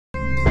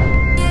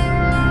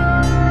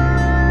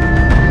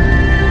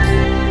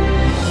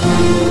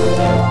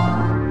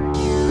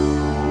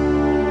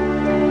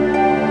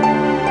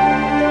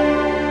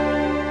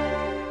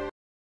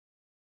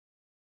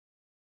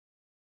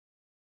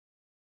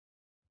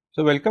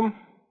So, welcome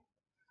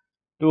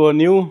to a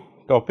new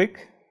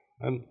topic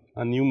and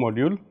a new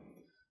module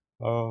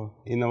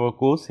in our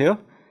course here,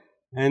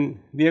 and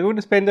we are going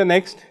to spend the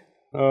next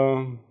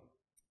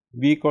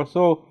week or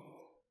so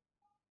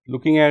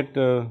looking at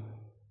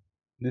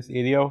this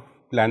area of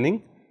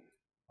planning,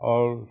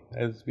 or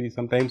as we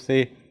sometimes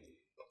say,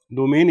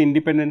 domain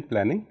independent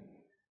planning.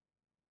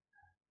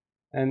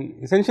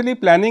 And essentially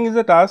planning is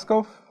a task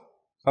of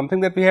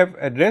something that we have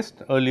addressed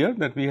earlier,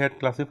 that we had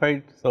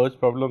classified search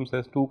problems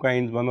as two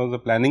kinds. One was a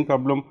planning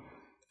problem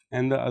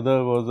and the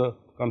other was a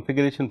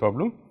configuration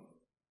problem.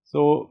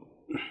 So,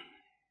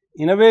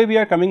 in a way we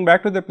are coming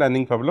back to the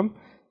planning problem,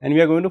 and we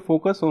are going to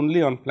focus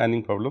only on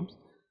planning problems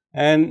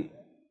and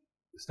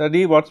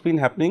study what has been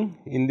happening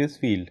in this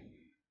field.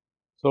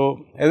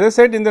 So, as I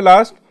said, in the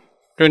last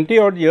 20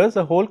 odd years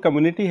a whole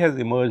community has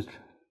emerged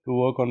to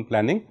work on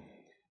planning,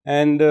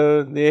 and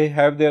they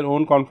have their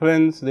own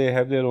conference, they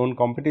have their own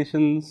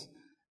competitions,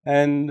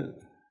 and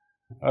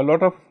a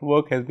lot of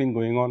work has been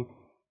going on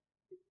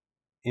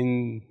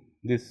in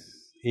this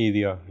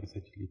area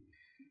essentially.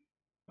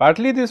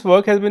 Partly this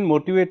work has been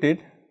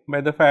motivated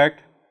by the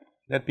fact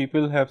that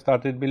people have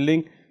started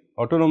building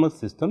autonomous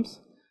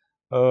systems,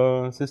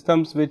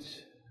 systems which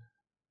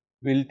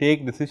will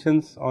take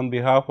decisions on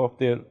behalf of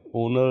their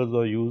owners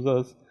or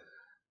users.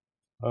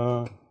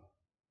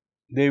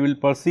 They will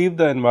perceive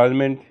the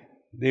environment,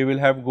 they will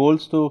have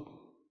goals to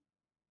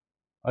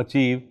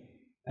achieve,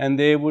 and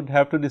they would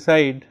have to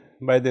decide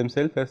by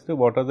themselves as to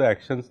what are the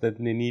actions that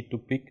they need to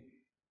pick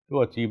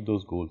to achieve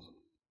those goals.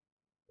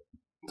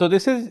 So,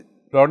 this is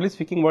broadly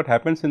speaking what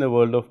happens in the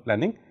world of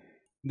planning.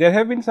 There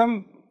have been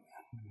some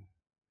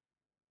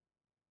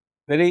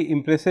very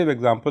impressive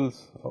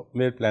examples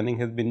where planning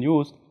has been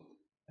used,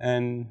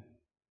 and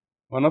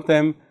one of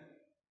them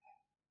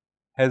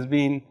has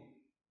been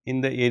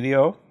in the area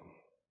of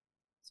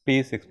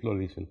space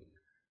exploration.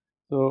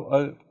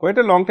 So, quite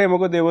a long time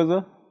ago there was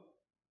a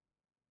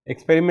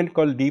experiment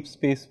called Deep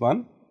Space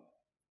 1,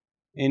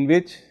 in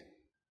which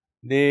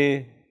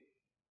they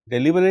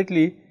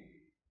deliberately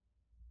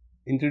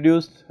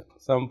introduced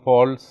some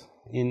faults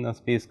in a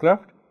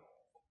spacecraft,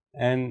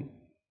 and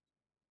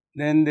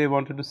then they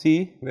wanted to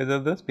see whether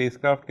the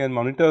spacecraft can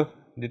monitor,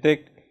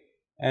 detect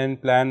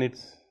and plan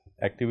its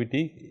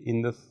activity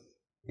in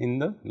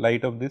the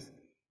light of this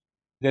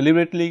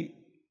deliberately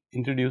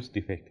introduced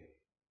defect.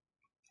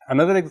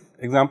 Another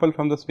example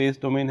from the space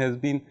domain has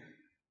been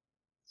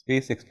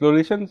space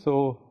exploration.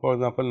 So, for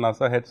example,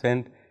 NASA had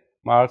sent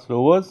Mars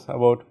rovers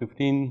about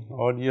 15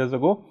 odd years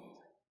ago,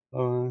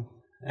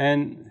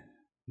 and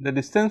the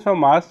distance from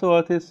Mars to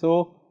Earth is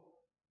so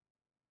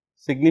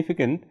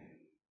significant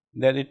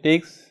that it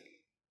takes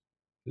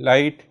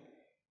light,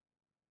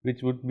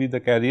 which would be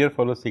the carrier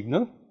for a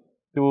signal,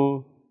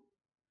 to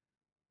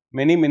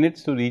many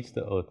minutes to reach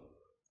the Earth.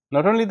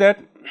 Not only that,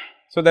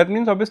 so that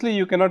means obviously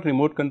you cannot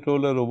remote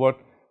control a robot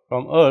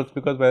from Earth,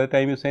 because by the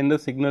time you send a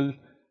signal,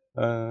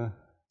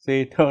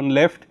 say turn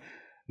left,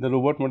 the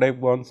robot would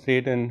have gone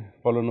straight and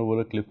fallen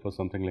over a cliff or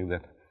something like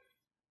that.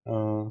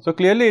 So,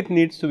 clearly it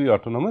needs to be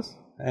autonomous,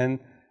 and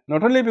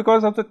not only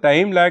because of the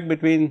time lag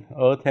between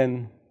Earth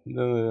and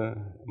the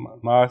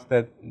Mars,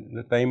 that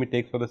the time it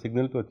takes for the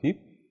signal to achieve,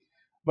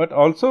 but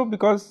also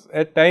because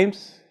at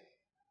times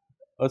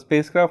a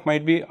spacecraft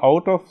might be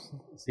out of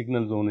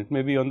signal zone, it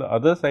may be on the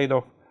other side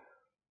of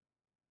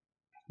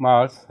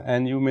Mars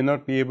and you may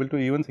not be able to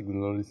even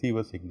signal or receive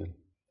a signal.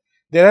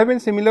 There have been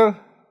similar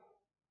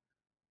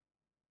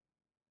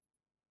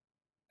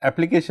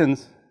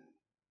applications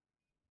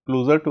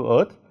closer to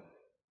Earth.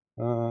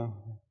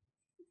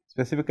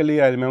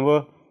 Specifically, I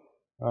remember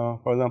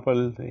for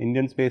example, the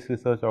Indian Space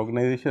Research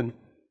Organization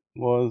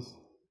was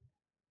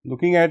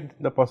looking at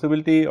the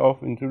possibility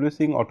of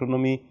introducing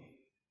autonomy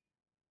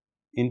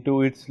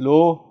into its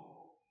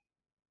low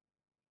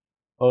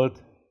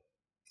Earth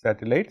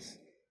satellites.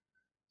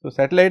 So,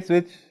 satellites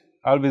which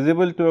are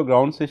visible to a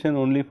ground station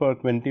only for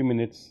 20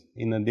 minutes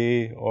in a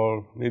day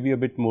or maybe a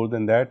bit more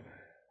than that,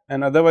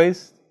 and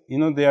otherwise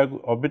they are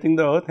orbiting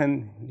the Earth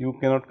and you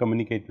cannot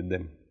communicate with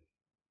them.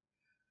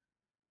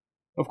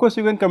 Of course,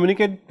 you can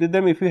communicate with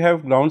them if you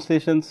have ground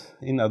stations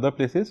in other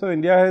places. So,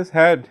 India has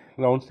had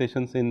ground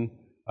stations in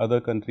other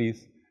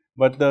countries,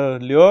 but the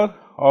lure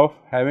of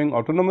having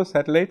autonomous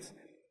satellites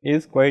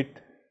is quite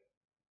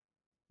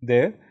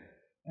there,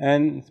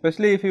 and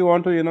especially if you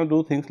want to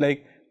do things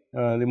like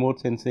remote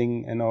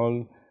sensing and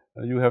all,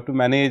 you have to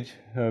manage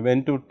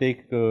when to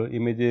take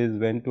images,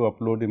 when to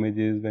upload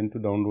images, when to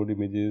download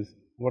images,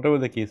 whatever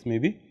the case may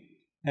be,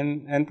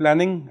 and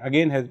planning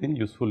again has been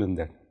useful in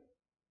that.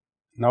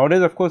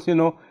 Nowadays, of course,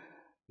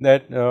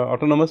 that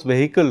autonomous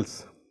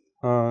vehicles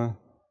do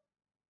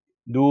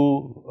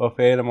a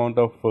fair amount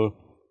of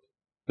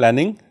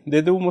planning.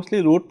 They do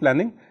mostly route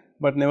planning,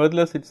 but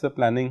nevertheless it is a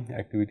planning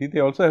activity.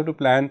 They also have to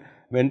plan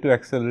when to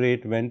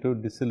accelerate, when to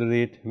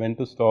decelerate, when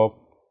to stop.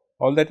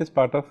 All that is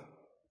part of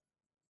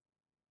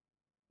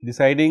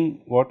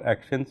deciding what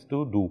actions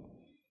to do.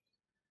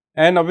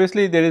 And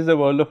obviously, there is the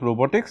world of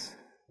robotics,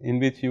 in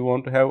which you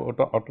want to have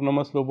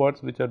autonomous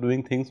robots which are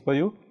doing things for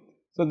you,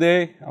 So,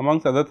 they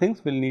amongst other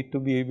things will need to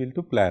be able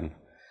to plan.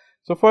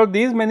 So, for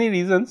these many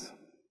reasons,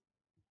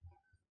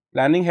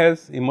 planning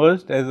has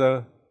emerged as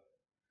a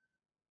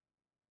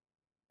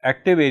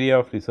active area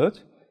of research,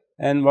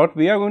 and what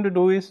we are going to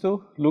do is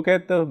to look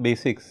at the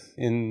basics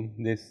in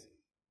this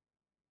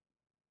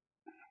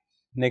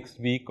next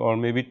week or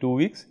maybe 2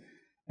 weeks,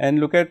 and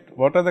look at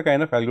what are the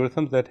kind of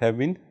algorithms that have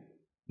been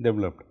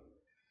developed.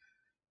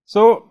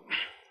 So,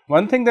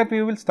 one thing that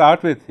we will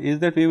start with is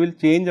that we will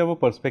change our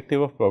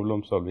perspective of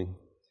problem solving.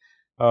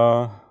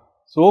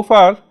 So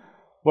far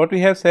what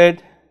we have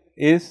said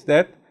is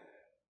that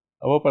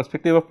our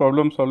perspective of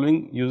problem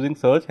solving using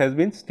search has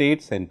been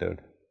state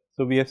centered.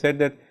 So, we have said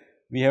that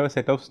we have a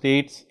set of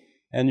states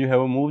and you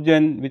have a move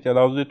gen which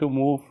allows you to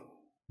move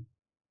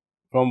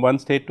from one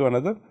state to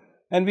another,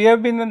 and we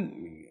have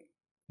been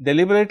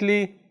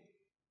deliberately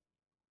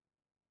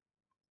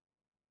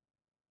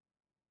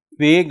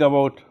vague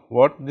about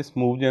what this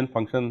move gen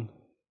function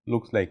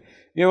looks like.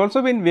 We have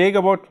also been vague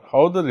about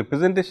how the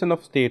representation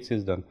of states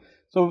is done.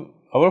 So,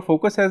 our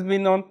focus has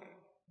been on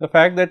the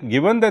fact that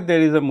given that there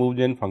is a move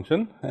gen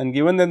function and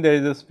given that there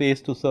is a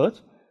space to search,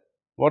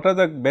 what are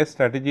the best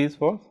strategies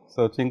for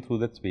searching through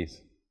that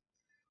space.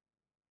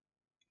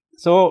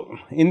 So,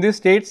 in this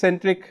state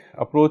centric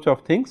approach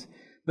of things,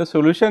 the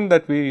solution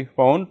that we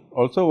found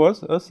also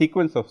was a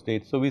sequence of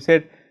states. So, we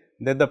said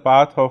that the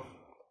path of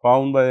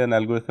found by an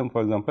algorithm,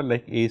 for example,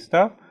 like A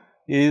star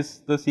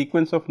is the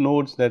sequence of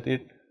nodes that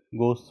it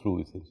goes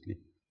through essentially.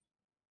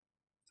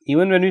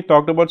 Even when we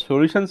talked about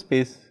solution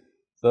space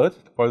search,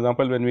 for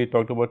example, when we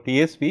talked about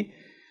TSP,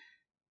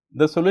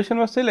 the solution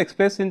was still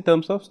expressed in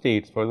terms of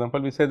states. For example,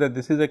 we said that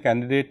this is a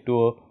candidate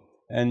tour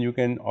and you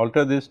can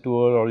alter this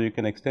tour or you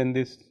can extend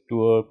this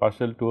tour,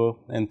 partial tour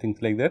and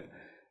things like that,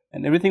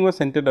 and everything was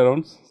centered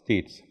around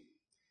states.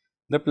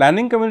 The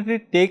planning community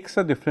takes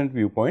a different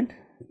viewpoint.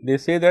 They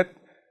say that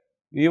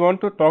we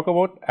want to talk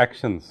about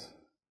actions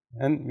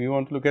and we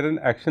want to look at an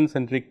action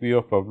centric view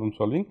of problem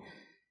solving.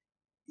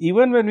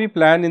 Even when we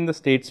plan in the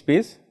state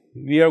space,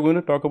 we are going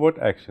to talk about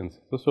actions.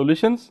 So,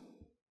 solutions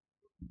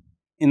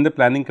in the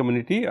planning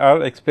community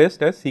are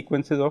expressed as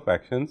sequences of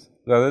actions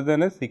rather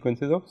than as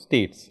sequences of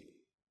states.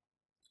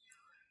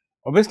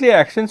 Obviously,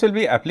 actions will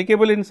be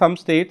applicable in some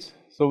states.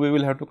 So, we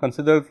will have to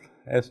consider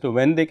as to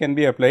when they can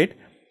be applied,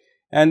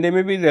 and they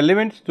may be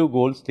relevant to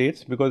goal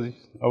states, because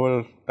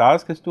our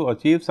task is to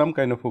achieve some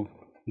kind of a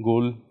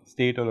goal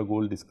state or a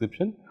goal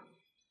description.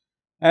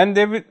 And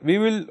we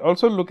will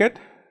also look at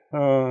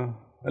a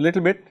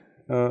little bit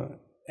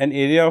an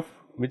area of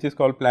which is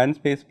called plan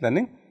space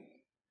planning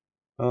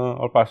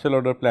or partial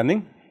order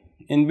planning,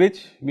 in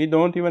which we do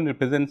not even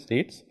represent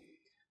states.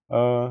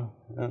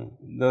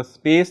 The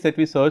space that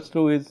we search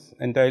through is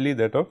entirely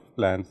that of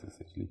plans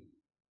essentially.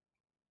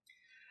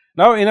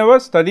 Now, in our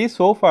study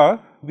so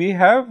far, we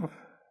have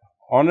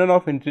on and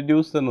off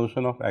introduced the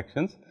notion of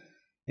actions.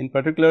 In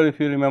particular, if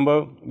you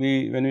remember,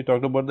 when we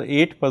talked about the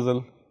 8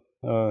 puzzle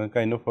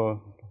kind of a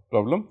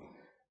problem,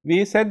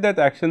 we said that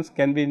actions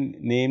can be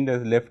named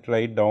as left,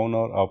 right, down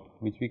or up,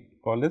 which we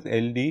call as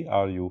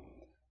LDRU,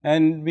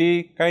 and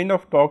we kind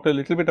of talked a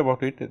little bit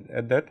about it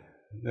at that.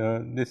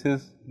 This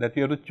is that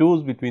you have to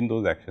choose between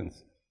those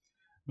actions,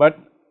 but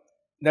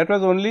that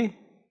was only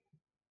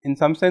in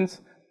some sense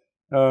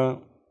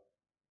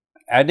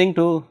adding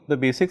to the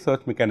basic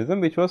search mechanism,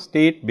 which was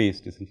state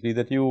based essentially,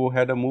 that you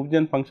had a move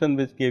gen function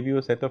which gave you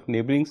a set of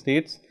neighboring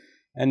states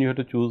and you have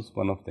to choose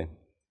one of them.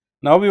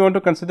 Now, we want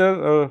to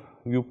consider a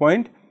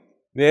viewpoint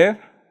where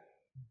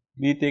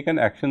we take an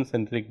action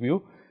centric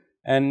view,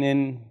 and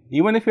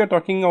even if you are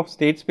talking of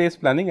state space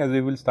planning, as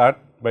we will start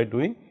by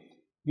doing,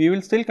 we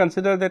will still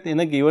consider that in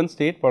a given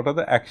state what are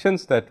the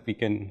actions that we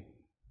can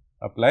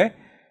apply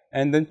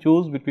and then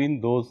choose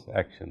between those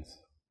actions.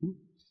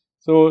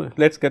 So,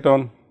 let us get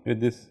on with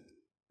this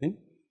thing.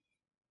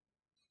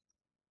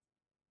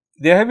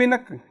 There have been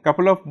a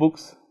couple of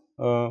books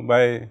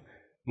by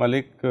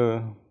Malik,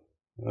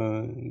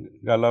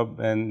 Galab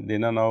and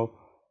Dana Now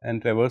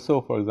and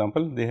Traverso, for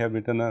example. They have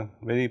written a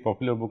very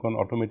popular book on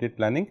automated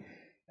planning,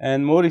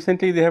 and more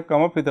recently they have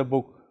come up with a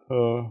book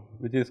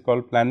which is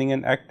called Planning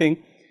and Acting,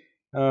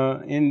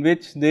 in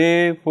which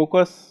they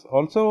focus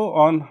also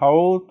on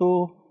how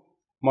to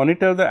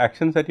monitor the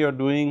actions that you are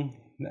doing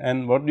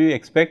and what do you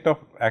expect of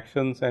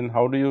actions and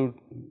how do you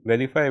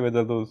verify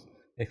whether those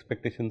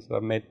expectations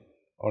are met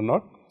or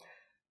not.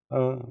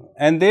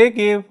 And they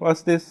gave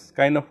us this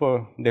kind of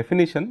a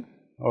definition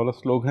or a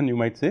slogan, you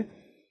might say,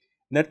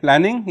 that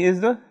planning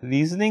is the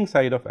reasoning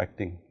side of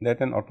acting, that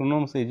an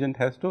autonomous agent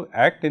has to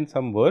act in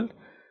some world,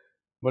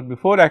 but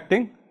before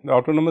acting the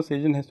autonomous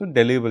agent has to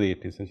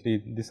deliberate,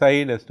 essentially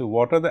decide as to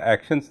what are the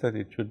actions that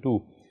it should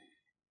do.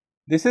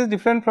 This is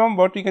different from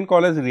what we can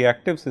call as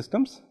reactive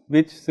systems,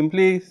 which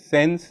simply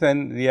sense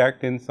and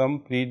react in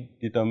some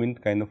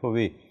predetermined kind of a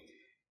way.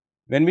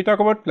 When we talk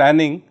about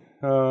planning,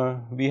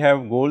 we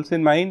have goals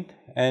in mind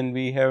and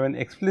we have an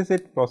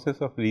explicit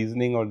process of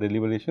reasoning or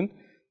deliberation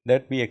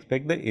that we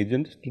expect the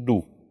agent to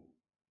do.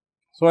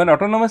 So, an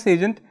autonomous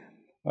agent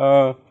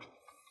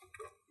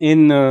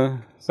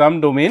in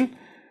some domain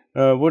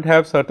would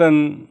have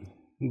certain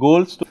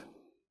goals to,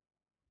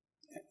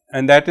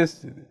 and that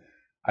is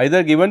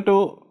either given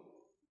to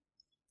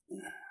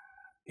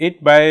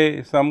it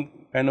by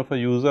some kind of a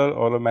user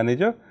or a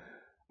manager,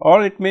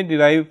 or it may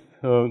derive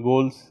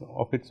goals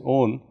of its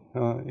own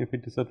if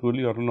it is a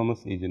truly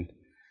autonomous agent.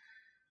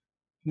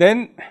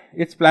 Then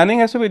its planning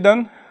has to be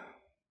done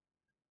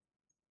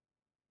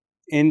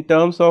in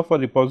terms of a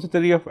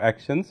repository of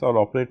actions or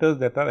operators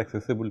that are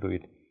accessible to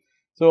it.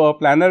 So, a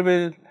planner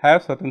will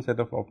have certain set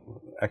of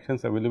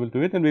actions available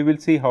to it, and we will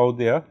see how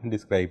they are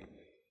described.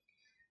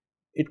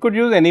 It could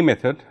use any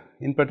method.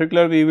 In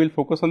particular, we will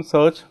focus on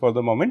search for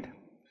the moment,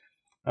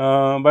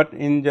 but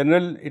in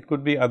general it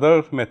could be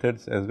other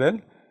methods as well,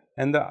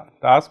 and the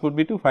task would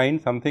be to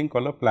find something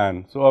called a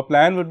plan. So, a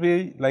plan would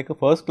be like a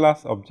first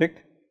class object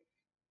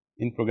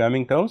in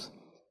programming terms,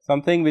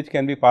 something which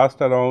can be passed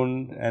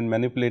around and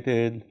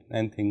manipulated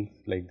and things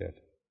like that.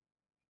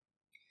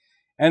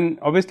 And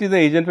obviously, the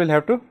agent will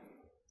have to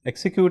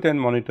execute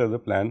and monitor the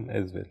plan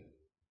as well.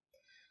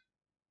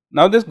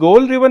 Now, this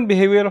goal driven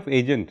behavior of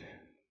agent,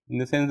 in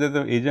the sense that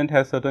the agent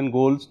has certain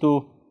goals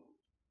to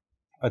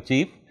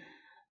achieve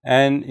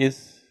and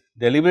is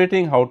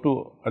deliberating how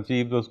to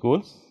achieve those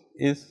goals,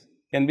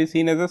 can be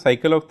seen as a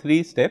cycle of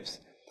 3 steps.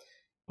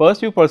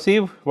 First, you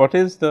perceive what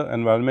is the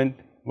environment,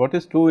 what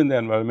is true in the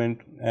environment,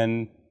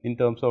 and in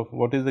terms of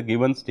what is the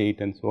given state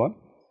and so on.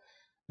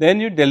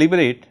 Then you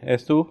deliberate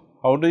as to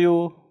how do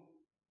you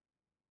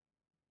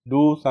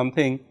do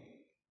something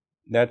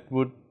that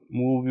would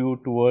move you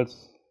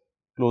towards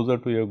closer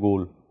to your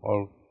goal,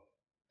 or,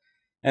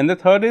 and the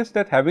third is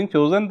that having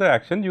chosen the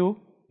action, you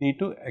need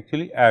to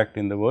actually act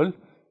in the world,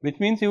 which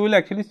means you will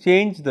actually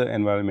change the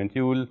environment.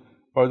 You will,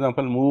 for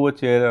example, move a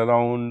chair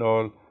around,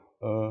 or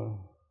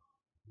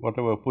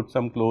whatever, put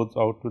some clothes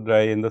out to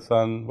dry in the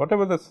sun,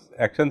 whatever the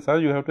actions are,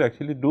 you have to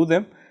actually do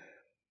them.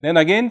 Then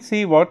again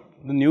see what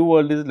the new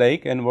world is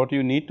like and what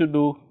you need to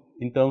do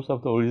in terms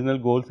of the original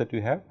goals that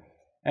you have,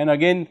 and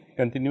again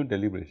continue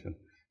deliberation.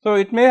 So,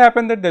 it may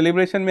happen that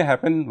deliberation may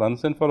happen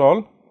once and for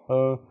all,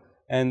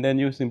 and then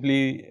you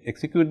simply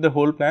execute the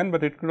whole plan,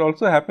 but it could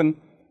also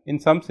happen in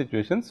some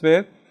situations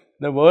where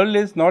the world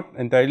is not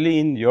entirely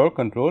in your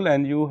control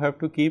and you have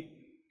to keep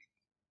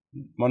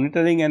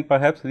monitoring and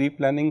perhaps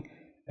replanning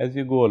as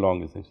you go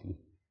along essentially.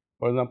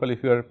 For example,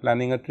 if you are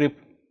planning a trip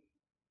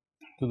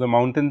to the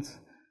mountains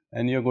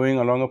and you are going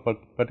along a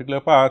particular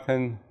path,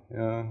 and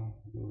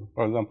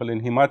for example, in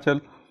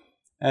Himachal,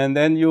 and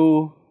then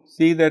you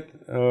see that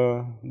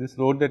this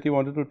road that you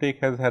wanted to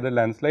take has had a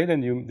landslide,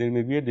 and there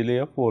may be a delay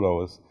of 4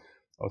 hours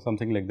or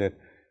something like that.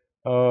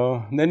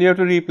 Then you have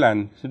to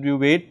replan. Should you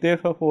wait there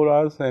for 4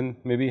 hours and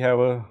maybe have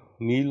a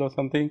meal or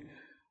something,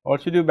 or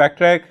should you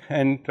backtrack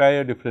and try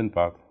a different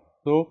path?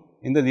 So,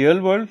 in the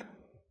real world,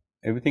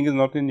 everything is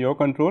not in your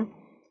control,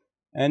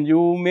 and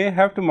you may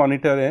have to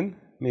monitor and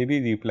maybe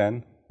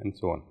replan and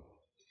so on.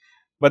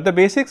 But the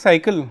basic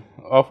cycle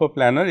of a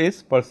planner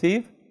is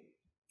perceive,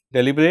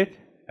 deliberate,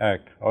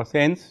 act, or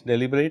sense,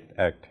 deliberate,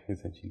 act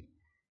essentially.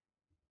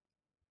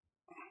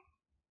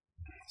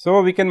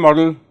 So, we can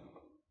model,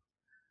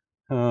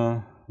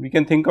 we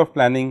can think of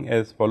planning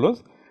as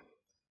follows.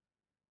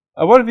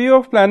 Our view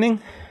of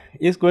planning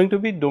is going to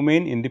be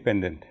domain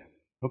independent,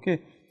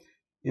 okay,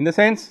 in the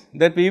sense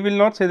that we will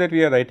not say that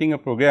we are writing a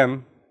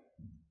program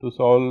to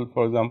solve,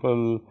 for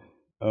example,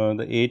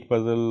 the 8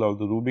 puzzle or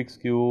the Rubik's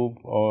cube,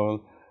 or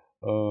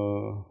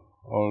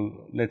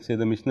let us say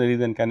the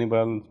missionaries and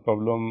cannibals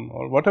problem,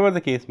 or whatever the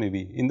case may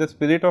be, in the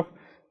spirit of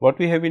what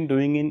we have been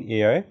doing in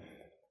AI,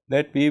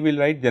 that we will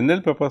write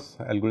general purpose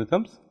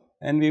algorithms,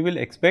 and we will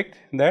expect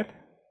that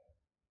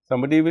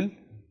somebody will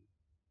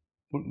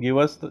give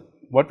us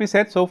what we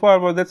said so far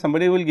was that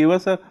somebody will give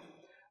us a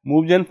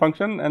move gen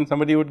function, and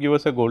somebody would give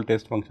us a goal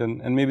test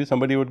function, and maybe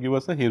somebody would give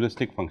us a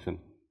heuristic function.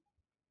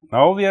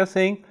 Now, we are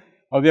saying,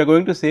 or we are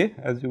going to say,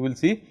 as you will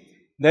see,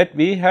 that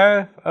we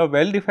have a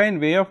well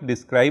defined way of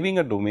describing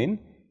a domain,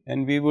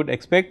 and we would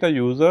expect a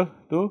user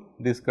to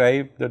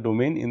describe the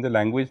domain in the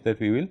language that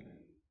we will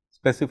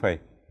specify.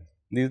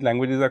 These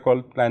languages are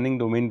called planning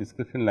domain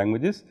description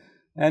languages,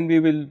 and we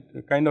will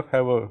kind of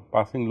have a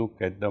passing look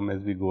at them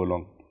as we go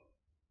along.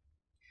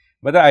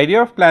 But the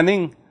idea of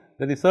planning,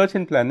 the research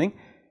in planning,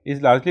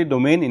 is largely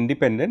domain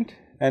independent,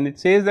 and it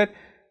says that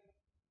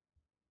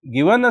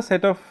given a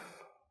set of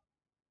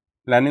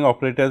planning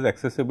operators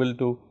accessible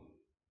to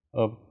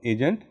a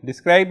agent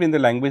described in the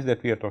language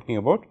that we are talking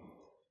about,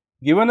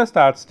 given a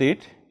start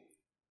state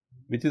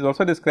which is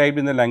also described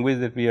in the language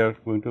that we are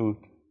going to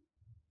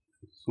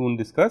soon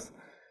discuss,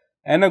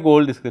 and a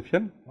goal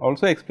description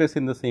also expressed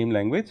in the same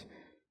language,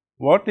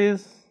 what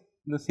is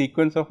the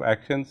sequence of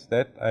actions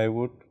that I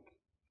would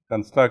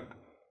construct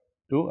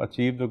to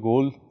achieve the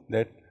goal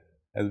that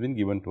has been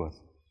given to us.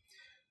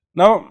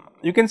 Now,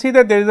 you can see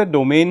that there is a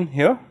domain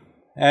here,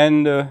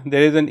 and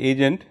there is an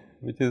agent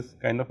which is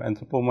kind of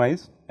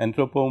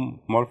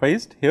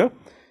anthropomorphized here,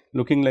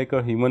 looking like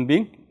a human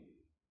being,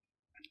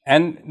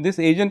 and this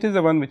agent is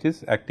the one which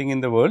is acting in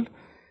the world.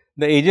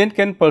 The agent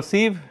can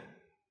perceive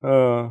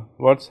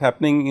what is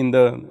happening in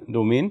the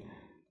domain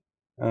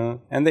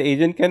and the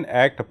agent can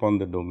act upon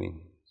the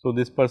domain. So,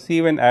 this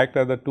perceive and act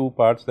are the two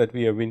parts that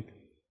we have been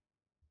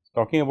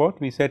talking about.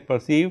 We said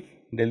perceive,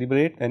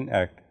 deliberate and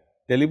act.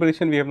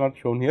 Deliberation we have not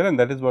shown here, and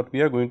that is what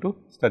we are going to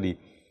study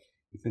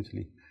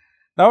essentially.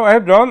 Now, I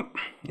have drawn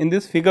in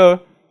this figure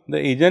the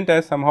agent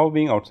as somehow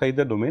being outside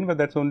the domain, but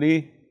that is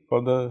only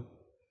for the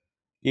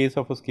case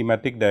of a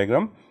schematic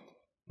diagram.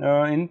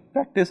 In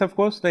practice, of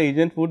course, the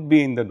agent would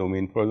be in the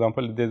domain. For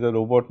example, if there is a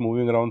robot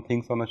moving around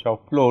things on a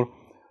shop floor,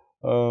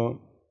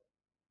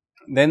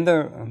 then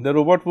the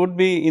robot would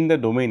be in the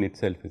domain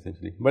itself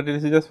essentially, but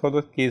it is just for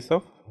the case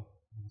of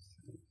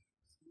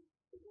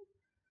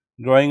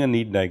drawing a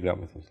neat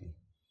diagram essentially.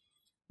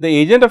 The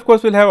agent of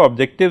course will have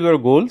objectives or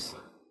goals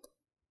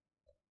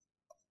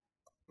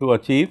to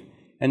achieve,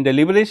 and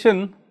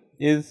deliberation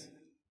is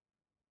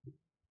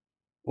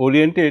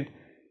oriented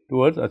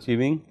towards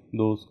achieving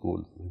those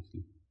goals.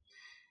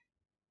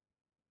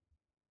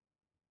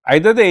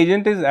 Either the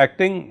agent is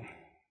acting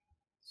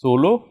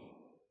solo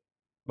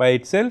by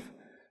itself,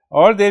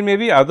 or there may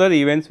be other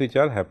events which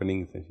are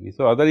happening essentially.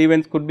 So, other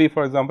events could be,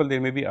 for example, there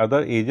may be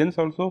other agents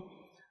also,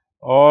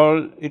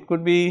 or it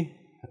could be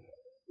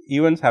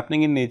events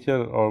happening in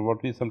nature, or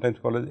what we sometimes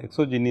call as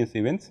exogenous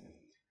events.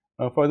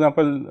 For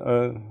example,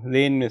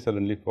 rain may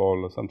suddenly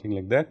fall or something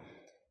like that,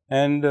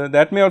 and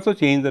that may also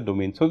change the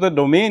domain. So, the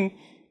domain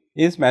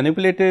is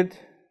manipulated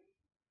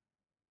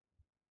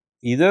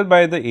either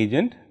by the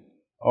agent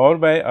or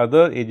by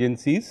other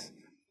agencies,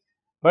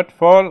 but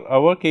for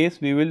our case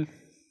we will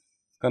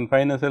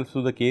confine ourselves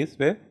to the case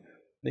where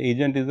the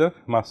agent is the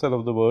master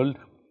of the world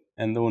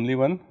and the only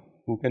one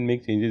who can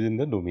make changes in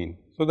the domain.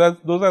 So,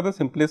 those are the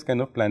simplest kind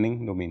of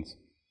planning domains.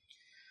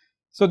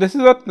 So, this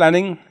is what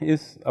planning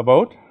is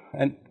about,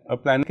 and a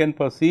planner can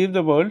perceive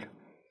the world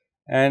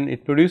and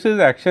it produces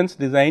actions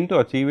designed to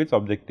achieve its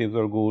objectives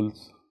or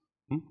goals.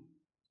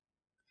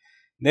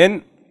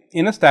 Then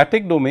in a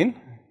static domain,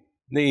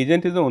 the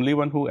agent is the only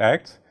one who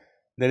acts,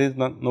 there is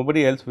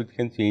nobody else which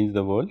can change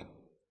the world,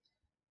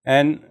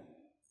 and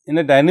in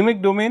a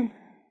dynamic domain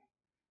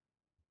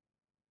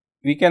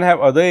we can have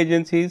other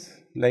agencies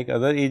like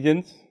other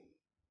agents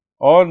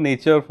or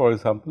nature, for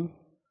example,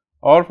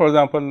 or for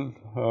example,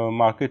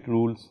 market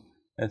rules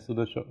as to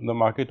the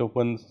market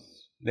opens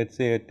let us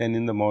say at 10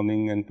 in the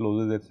morning and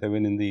closes at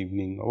 7 in the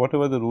evening, or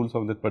whatever the rules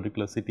of that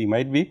particular city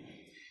might be.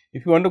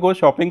 If you want to go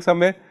shopping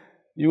somewhere,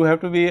 you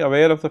have to be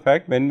aware of the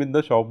fact when will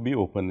the shop be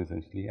open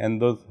essentially,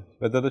 and those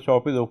whether the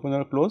shop is open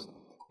or closed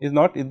is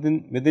not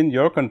within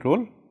your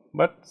control,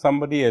 but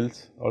somebody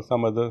else or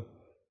some other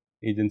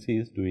agency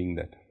is doing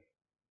that.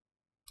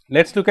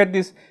 Let us look at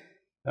these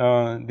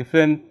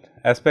different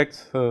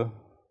aspects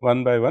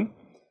one by one.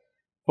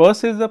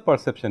 First is the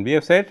perception. We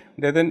have said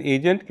that an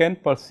agent can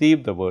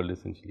perceive the world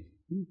essentially.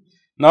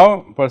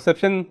 Now,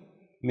 perception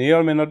may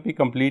or may not be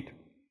complete,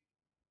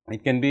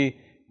 it can be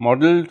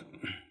modeled.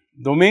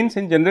 Domains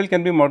in general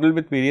can be modeled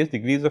with various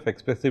degrees of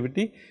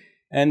expressivity,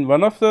 and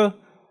one of the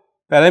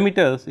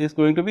parameters is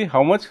going to be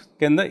how much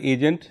can the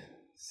agent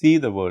see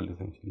the world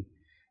essentially.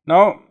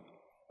 Now,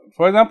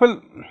 for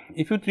example,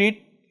 if you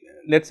treat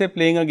let us say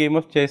playing a game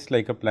of chess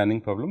like a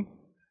planning problem,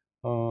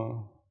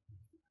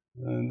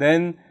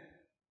 then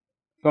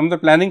from the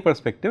planning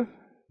perspective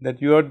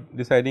that you are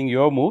deciding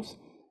your moves,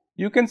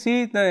 you can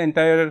see the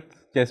entire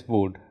chess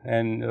board,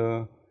 and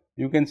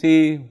you can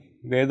see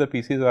where the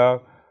pieces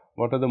are,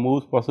 what are the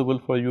moves possible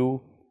for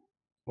you,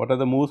 what are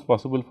the moves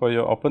possible for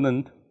your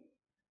opponent,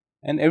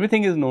 and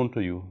everything is known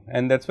to you,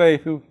 and that is why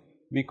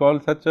we call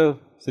such a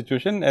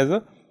situation as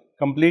a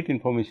complete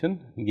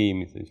information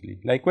game essentially.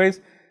 Likewise,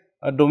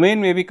 a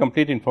domain may be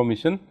complete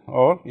information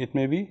or it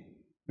may be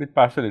with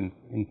partial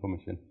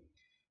information.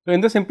 So,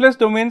 in the simplest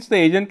domains the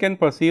agent can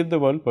perceive the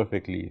world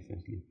perfectly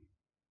essentially,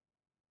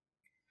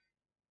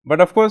 but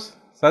of course,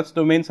 such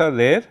domains are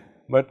rare,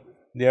 but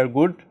they are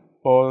good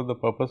for the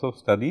purpose of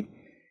study,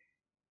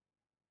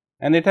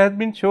 and it has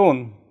been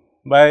shown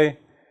by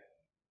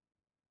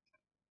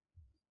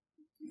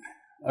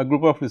a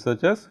group of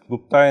researchers,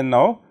 Gupta and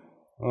Now,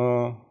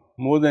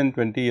 more than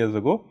 20 years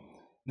ago,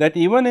 that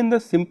even in the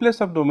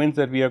simplest of domains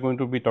that we are going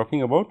to be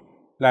talking about,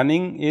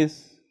 planning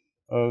is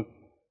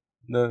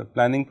the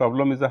planning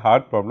problem is a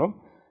hard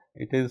problem.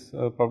 It is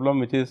a problem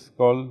which is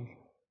called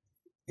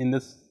in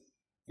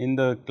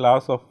the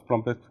class of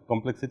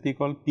complexity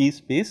called P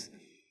space,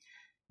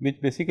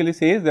 which basically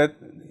says that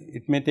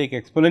it may take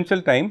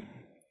exponential time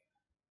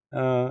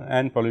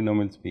and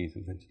polynomial space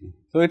essentially.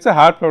 So, it is a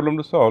hard problem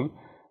to solve,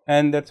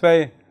 and that is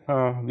why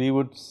we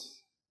would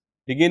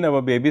begin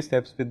our baby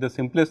steps with the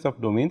simplest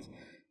of domains,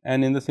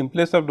 and in the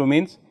simplest of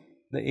domains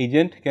the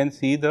agent can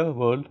see the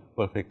world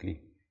perfectly.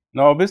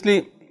 Now,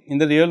 obviously, in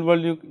the real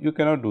world you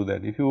cannot do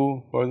that. If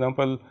you for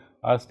example,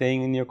 are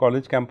staying in your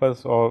college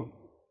campus or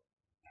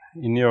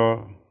in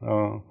your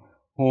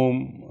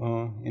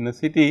home in a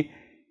city,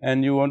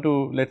 and you want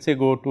to let us say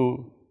go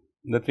to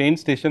the train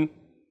station,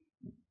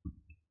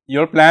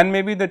 your plan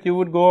may be that you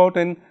would go out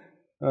and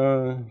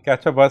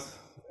catch a bus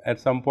at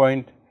some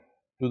point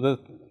to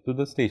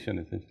the station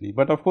essentially,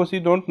 but of course, you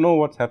do not know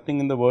what is happening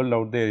in the world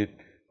out there.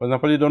 For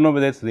example, you do not know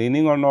whether it is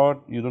raining or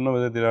not, you do not know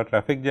whether there are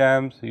traffic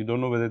jams, you do not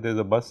know whether there is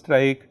a bus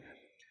strike,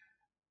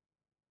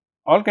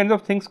 all kinds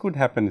of things could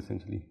happen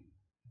essentially.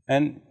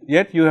 And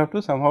yet you have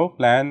to somehow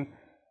plan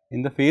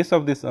in the face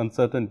of this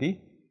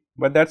uncertainty,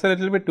 but that is a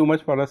little bit too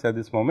much for us at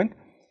this moment.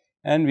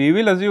 And we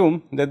will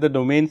assume that the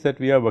domains that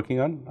we are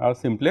working on are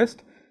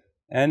simplest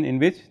and in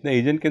which the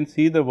agent can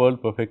see the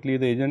world perfectly,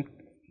 the agent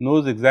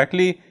knows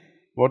exactly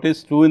what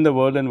is true in the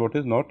world and what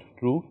is not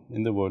true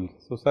in the world.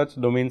 So, such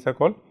domains are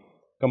called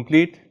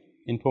complete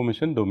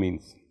information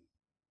domains.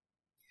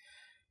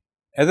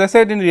 As I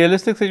said, in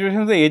realistic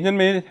situations the agent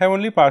may have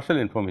only partial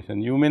information.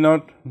 You may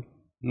not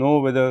know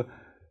whether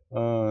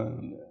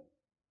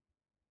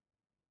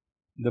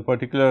the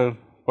particular,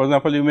 for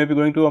example, you may be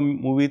going to a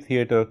movie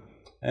theater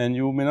and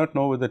you may not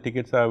know whether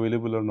tickets are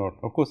available or not.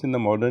 Of course, in the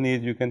modern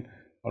age you can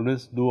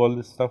always do all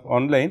this stuff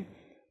online,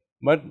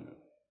 but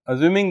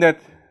assuming that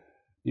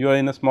you are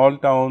in a small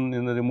town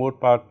in a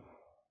remote part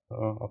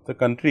of the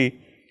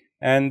country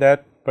and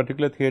that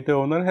particular theater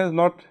owner has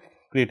not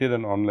created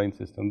an online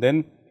system,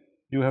 then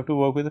you have to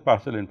work with the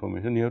partial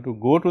information. You have to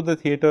go to the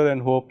theater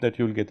and hope that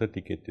you will get a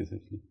ticket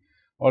essentially.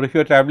 Or if you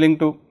are traveling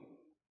to,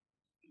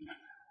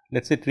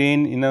 let us say,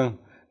 train in a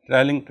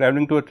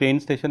traveling to a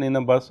train station in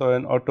a bus or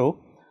an auto,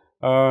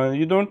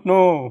 you do not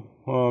know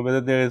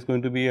whether there is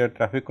going to be a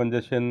traffic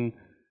congestion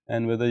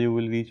and whether you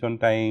will reach on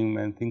time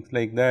and things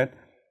like that.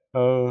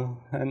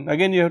 And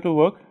again you have to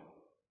work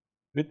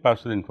with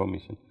partial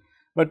information,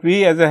 but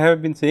we, as I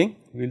have been saying,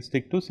 we will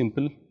stick to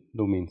simple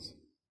domains.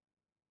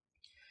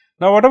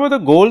 Now, what about the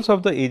goals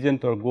of the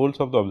agent or goals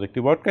of the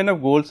objective? What kind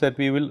of goals that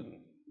we will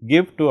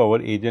give to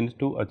our agent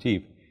to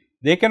achieve?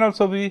 They can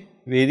also be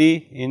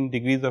vary in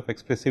degrees of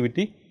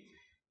expressivity.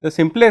 The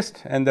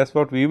simplest, and that is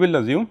what we will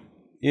assume,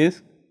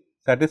 is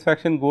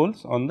satisfaction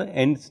goals on the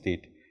end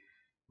state.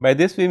 By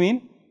this we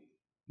mean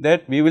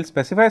that we will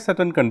specify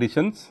certain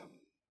conditions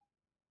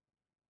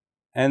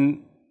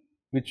and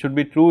which should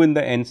be true in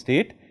the end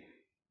state,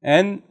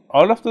 and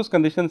all of those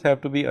conditions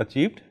have to be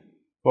achieved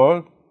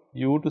for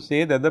you to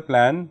say that the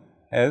plan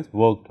has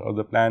worked or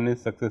the plan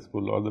is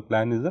successful or the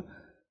plan is a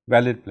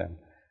valid plan.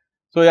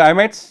 So, I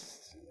might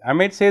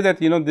say that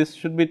this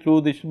should be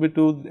true, this should be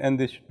true and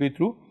this should be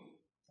true.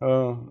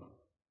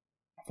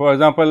 For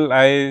example,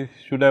 I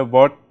should have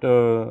bought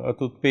a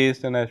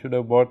toothpaste and I should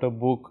have bought a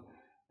book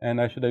and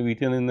I should have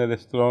eaten in the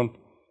restaurant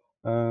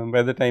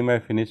by the time I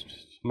finished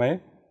my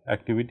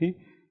activity,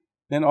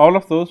 then all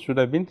of those should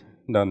have been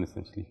done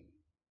essentially.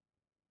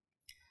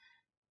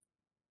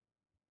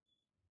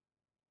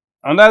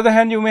 On the other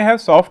hand, you may have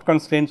soft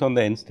constraints on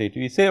the end state.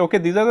 We say, okay,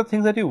 these are the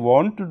things that you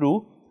want to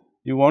do.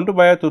 You want to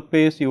buy a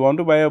toothpaste, you want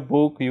to buy a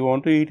book, you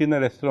want to eat in a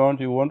restaurant,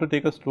 you want to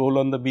take a stroll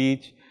on the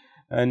beach,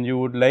 and you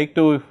would like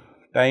to, if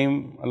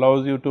time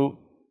allows you, to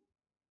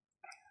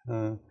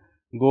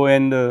go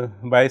and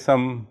buy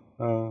some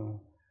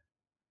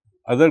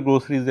other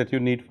groceries that you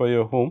need for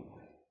your home.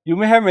 You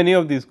may have many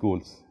of these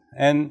goals,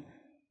 and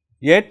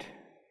yet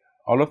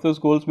all of those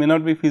goals may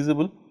not be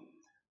feasible.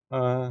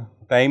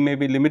 Time may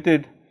be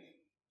limited.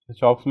 The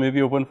shops may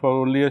be open for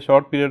only a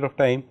short period of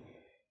time.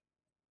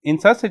 In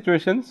such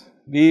situations,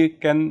 we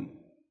can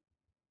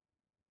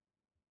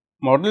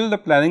model the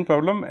planning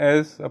problem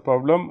as a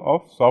problem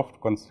of soft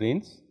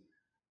constraints,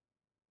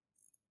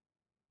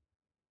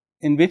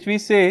 in which we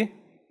say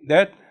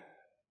that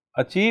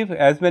achieve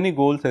as many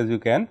goals as you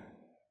can,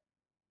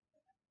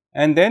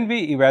 and then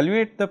we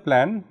evaluate the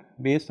plan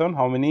based on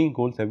how many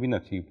goals have been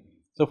achieved.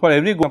 So, for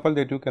every example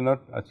that you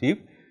cannot achieve,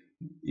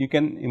 you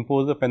can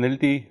impose a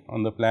penalty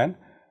on the plan,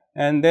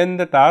 and then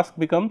the task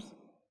becomes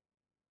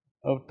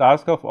a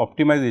task of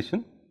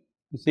optimization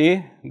to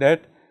say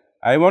that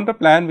I want a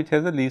plan which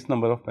has the least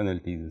number of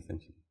penalties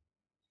essentially.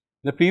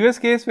 The previous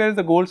case, where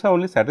the goals are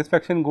only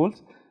satisfaction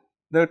goals,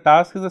 the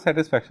task is a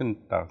satisfaction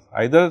task.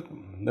 Either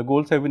the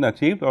goals have been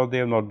achieved or they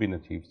have not been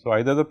achieved. So,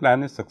 either the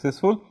plan is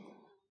successful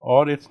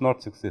or it is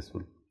not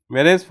successful.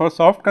 Whereas, for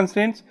soft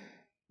constraints,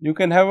 you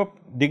can have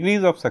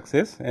degrees of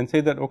success and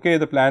say that okay,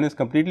 the plan is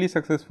completely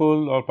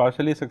successful or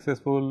partially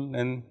successful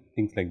and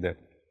things like that.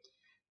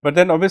 But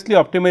then obviously,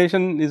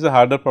 optimization is a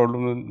harder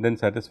problem than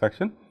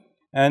satisfaction,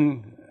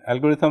 and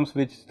algorithms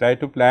which try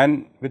to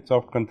plan with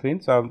soft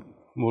constraints are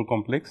more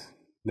complex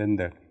than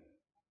that.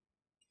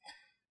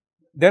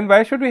 Then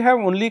why should we have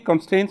only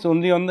constraints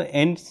only on the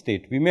end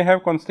state? We may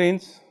have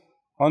constraints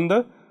on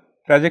the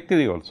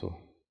trajectory also.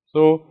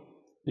 So,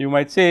 you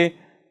might say,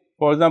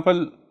 for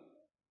example,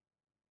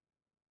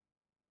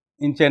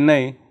 in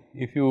Chennai,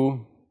 if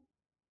you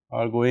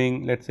are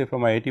going, let us say,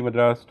 from IIT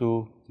Madras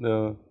to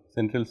the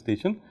central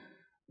station,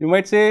 you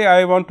might say,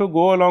 I want to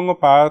go along a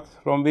path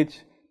from which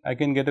I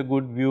can get a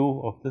good view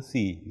of the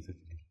sea.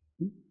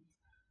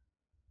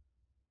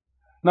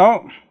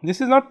 Now,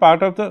 this is not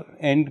part of the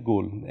end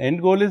goal. The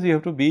end goal is you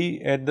have to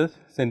be at the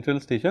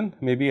central station,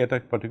 maybe at a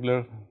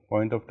particular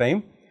point of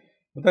time.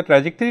 But the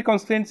trajectory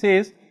constraint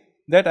says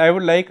that I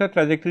would like a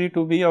trajectory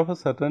to be of a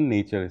certain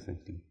nature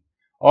essentially.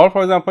 Or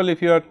for example,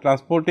 if you are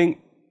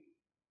transporting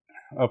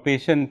a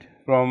patient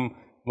from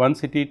one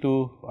city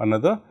to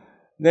another,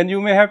 then you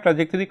may have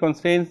trajectory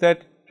constraints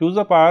that choose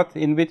a path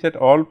in which at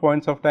all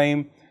points of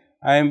time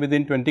I am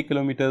within 20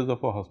 kilometers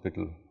of a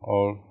hospital,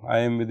 or I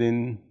am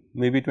within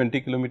maybe 20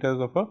 kilometers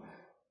of a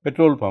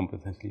petrol pump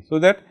essentially. So,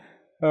 that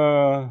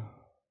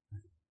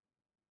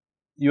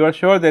you are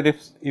sure that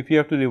if you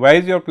have to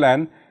revise your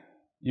plan,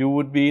 you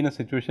would be in a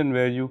situation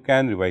where you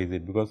can revise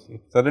it, because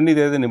if suddenly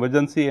there is an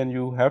emergency and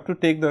you have to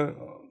take the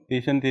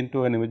patient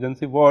into an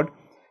emergency ward,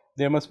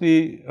 there must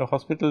be a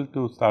hospital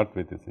to start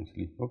with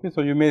essentially. Okay.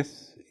 So, you may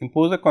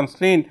impose a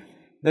constraint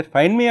that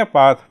find me a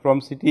path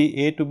from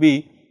city A to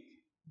B,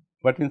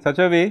 but in such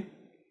a way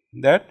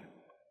that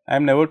I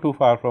am never too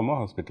far from a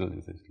hospital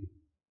essentially.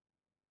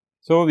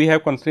 So, we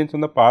have constraints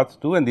on the paths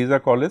too, and these are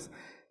called as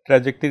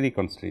trajectory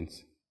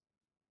constraints.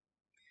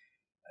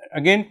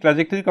 Again,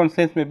 trajectory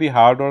constraints may be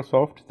hard or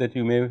soft, that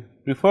you may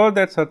prefer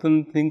that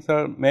certain things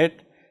are met,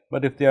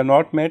 but if they are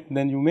not met,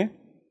 then you may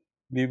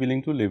be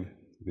willing to live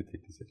with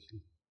it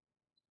essentially.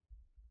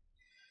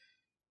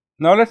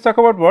 Now, let us talk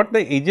about what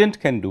the agent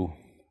can do.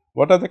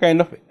 What are the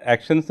kind of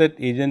actions that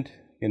agent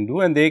can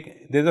do, and there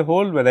is a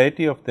whole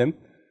variety of them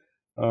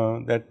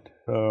that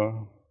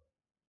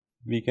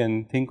we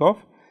can think of.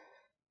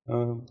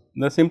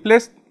 The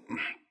simplest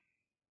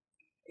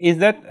is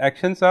that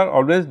actions are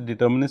always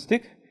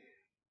deterministic,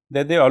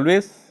 that they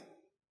always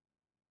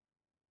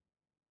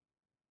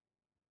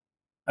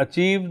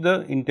achieve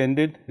the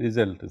intended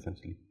result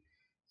essentially.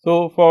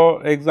 So,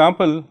 for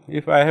example,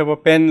 if I have a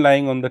pen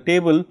lying on the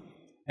table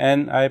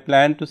and I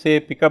plan to say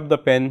pick up the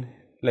pen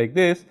like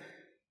this,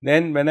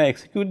 then when I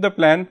execute the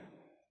plan,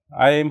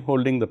 I am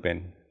holding the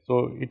pen.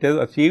 So, it has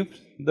achieved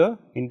the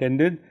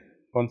intended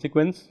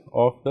consequence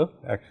of the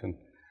action.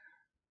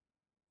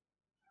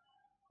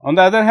 On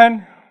the other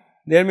hand,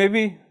 there may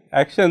be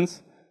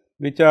actions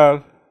which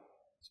are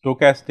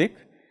stochastic,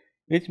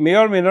 which may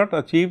or may not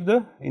achieve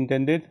the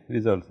intended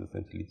results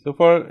essentially. So,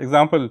 for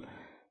example,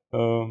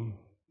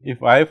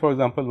 if I for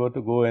example were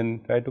to go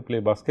and try to play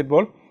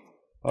basketball,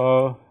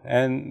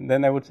 and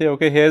then I would say,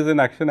 okay, here is an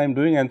action I am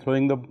doing, I am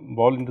throwing the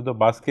ball into the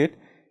basket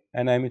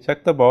and I may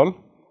chuck the ball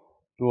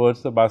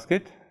towards the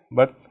basket,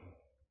 but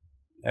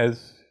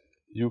as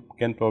you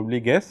can probably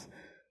guess,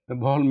 the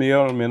ball may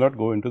or may not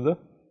go into the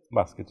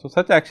basket. So,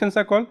 such actions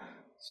are called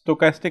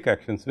stochastic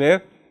actions,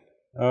 where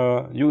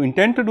you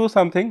intend to do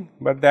something,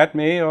 but that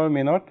may or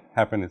may not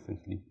happen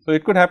essentially. So,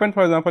 it could happen,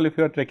 for example, if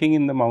you are trekking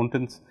in the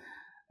mountains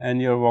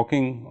and you are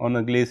walking on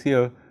a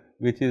glacier,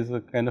 which is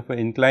a kind of an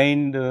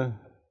inclined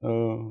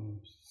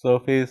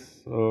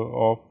surface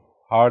of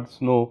hard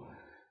snow,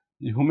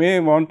 you may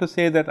want to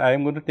say that I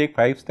am going to take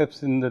 5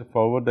 steps in the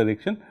forward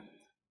direction,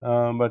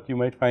 but you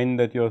might find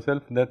that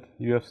yourself that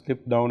you have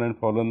slipped down and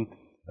fallen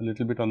a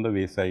little bit on the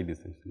wayside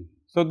essentially.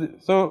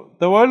 So,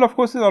 the world of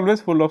course is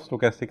always full of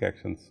stochastic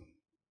actions.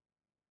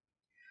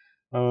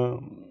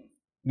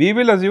 We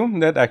will assume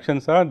that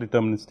actions are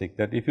deterministic,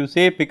 that if you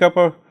say pick up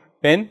a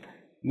pen,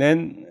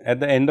 then at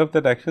the end of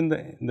that action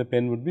the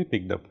pen would be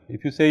picked up.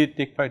 If you say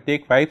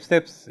take 5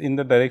 steps in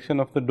the direction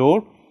of the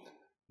door,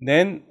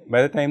 then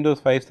by the time those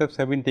 5 steps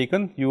have been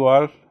taken, you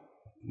are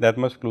that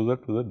much closer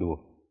to the door.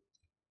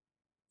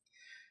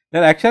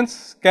 Then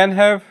actions can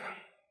have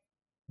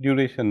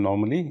duration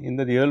normally. In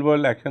the real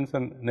world, actions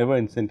are never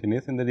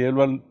instantaneous. In the real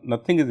world,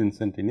 nothing is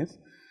instantaneous,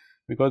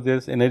 because there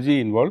is energy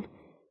involved.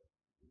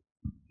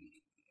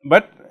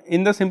 But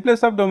in the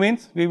simplest of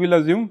domains, we will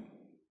assume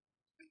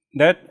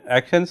that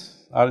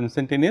actions are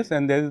instantaneous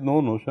and there is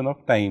no notion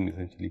of time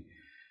essentially,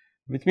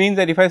 which means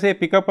that if I say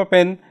pick up a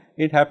pen,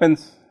 it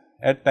happens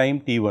at time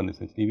t1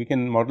 essentially. We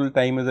can model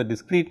time as a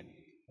discrete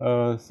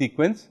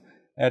sequence.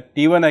 At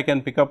t1 I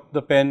can pick up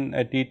the pen,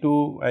 at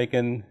t2 I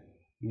can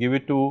give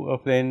it to a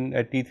friend,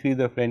 at t3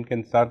 the friend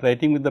can start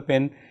writing with the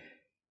pen.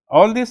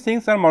 All these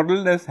things are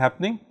modeled as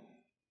happening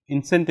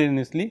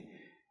instantaneously,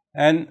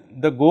 and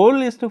the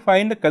goal is to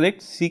find the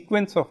correct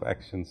sequence of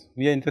actions.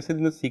 We are interested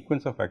in the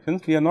sequence of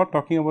actions, we are not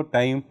talking about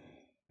time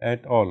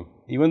at all,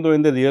 even though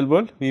in the real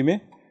world we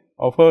may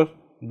often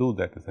do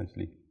that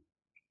essentially.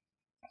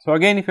 So,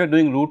 again if you are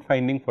doing route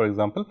finding, for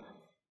example,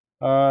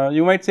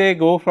 you might say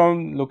go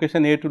from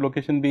location A to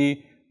location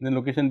B, then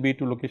location B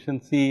to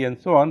location C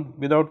and so on,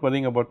 without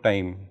worrying about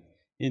time,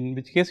 in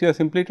which case you are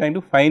simply trying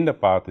to find a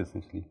path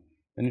essentially.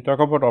 When you talk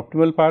about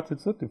optimal paths, it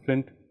is a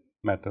different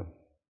matter.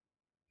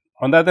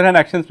 On the other hand,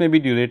 actions may be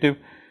durative,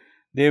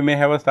 they may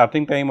have a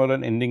starting time or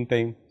an ending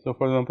time. So,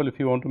 for example, if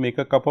you want to make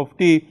a cup of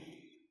tea,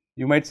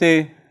 you might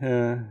say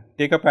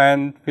take a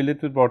pan, fill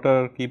it with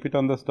water, keep it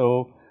on the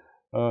stove,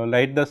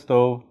 light the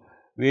stove,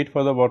 wait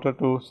for the water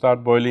to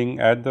start boiling,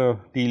 add the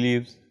tea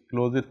leaves,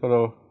 close it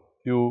for a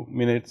few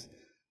minutes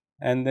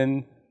and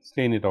then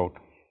strain it out.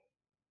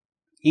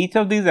 Each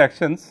of these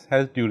actions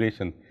has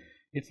duration.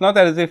 It is not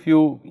as if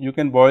you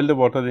can boil the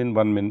water in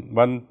 1 minute,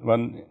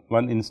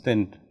 one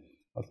instant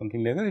or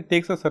something like that. It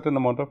takes a certain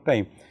amount of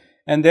time,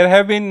 and there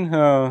have been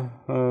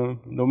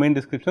domain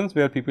descriptions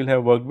where people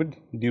have worked with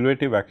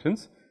durative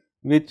actions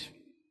which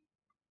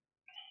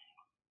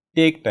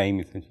take time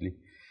essentially.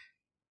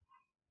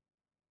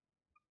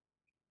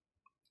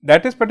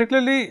 That is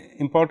particularly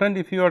important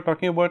if you are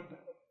talking about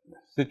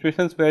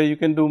situations where you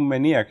can do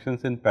many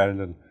actions in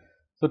parallel.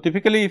 So,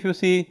 typically if you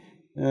see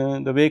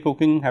the way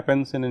cooking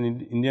happens in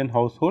an Indian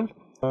household,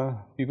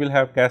 people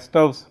have gas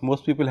stoves,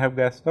 most people have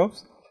gas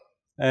stoves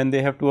and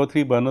they have 2 or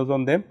 3 burners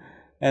on them,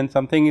 and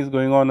something is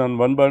going on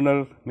one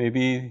burner,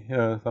 maybe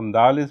some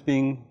dal is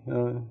being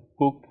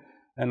cooked,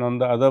 and on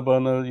the other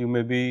burner you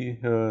may be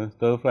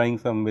stir frying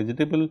some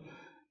vegetable,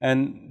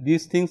 and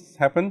these things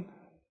happen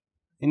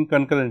in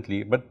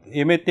concurrently, but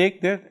they may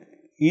take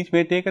each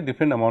may take a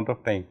different amount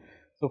of time.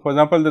 So, for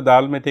example, the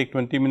dal may take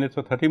 20 minutes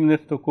or 30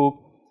 minutes to cook,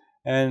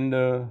 and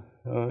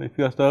if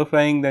you are stir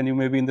frying, then you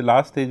may be in the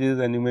last stages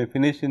and you may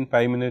finish in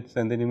 5 minutes,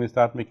 and then you may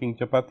start making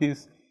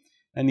chapatis,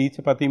 and each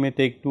chapati may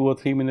take 2 or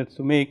 3 minutes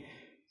to make.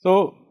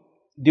 So,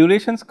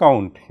 durations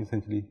count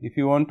essentially. If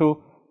you want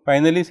to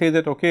finally say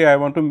that okay, I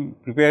want to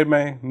prepare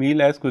my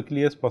meal as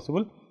quickly as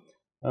possible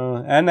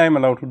and I am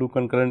allowed to do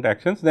concurrent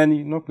actions,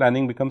 then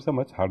planning becomes a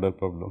much harder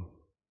problem.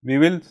 We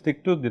will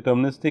stick to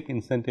deterministic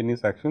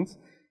instantaneous actions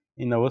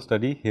in our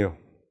study here.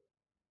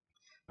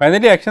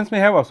 Finally, actions may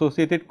have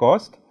associated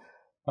cost,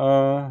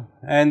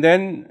 and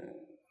then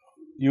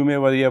you may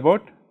worry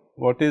about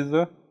what is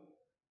the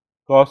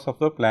cost of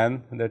the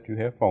plan that you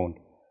have found.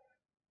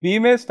 We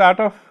may start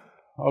off,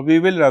 or we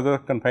will rather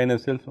confine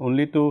ourselves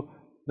only to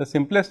the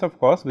simplest of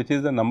costs, which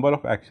is the number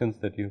of actions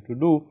that you have to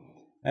do,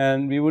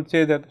 and we would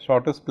say that the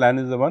shortest plan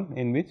is the one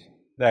in which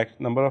the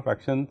number of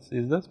actions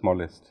is the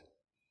smallest.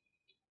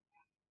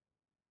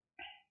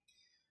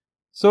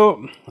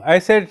 So, I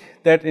said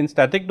that in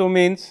static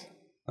domains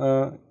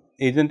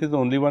agent is the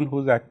only one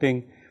who is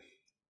acting,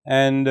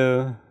 and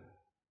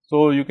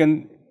so you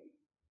can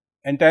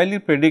entirely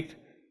predict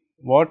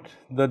what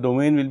the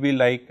domain will be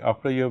like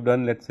after you have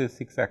done, let us say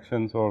 6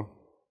 actions or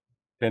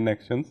 10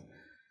 actions,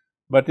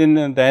 but in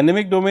a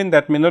dynamic domain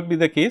that may not be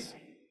the case.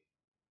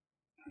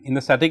 In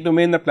the static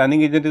domain, the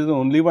planning agent is the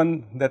only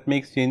one that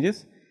makes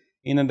changes.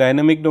 In a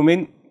dynamic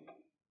domain,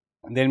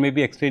 there may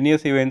be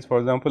extraneous events, for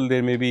example,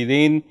 there may be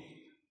rain,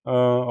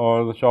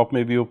 or the shop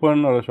may be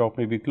open or the shop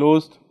may be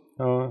closed,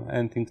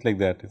 and things like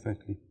that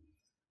essentially.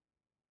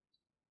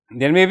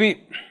 There may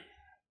be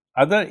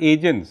other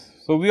agents.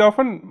 So, we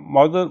often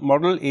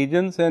model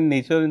agents and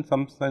nature in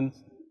some sense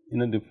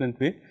in a different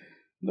way.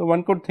 So,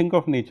 one could think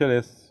of nature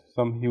as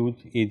some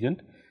huge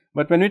agent,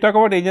 but when we talk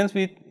about agents,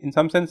 we in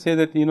some sense say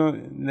that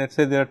let us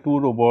say there are 2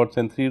 robots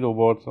and 3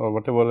 robots or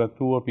whatever,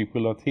 2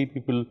 people or 3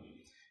 people,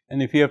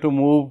 and if you have to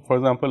move, for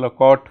example, a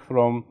cot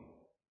from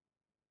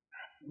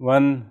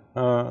one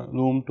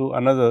room to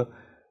another,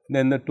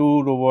 then the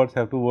 2 robots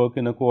have to work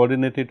in a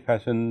coordinated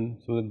fashion,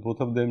 so that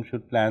both of them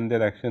should plan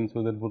their actions,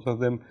 so that both of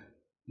them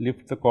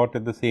lift the cot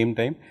at the same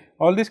time.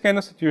 All these kind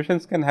of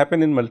situations can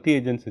happen in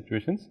multi-agent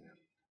situations.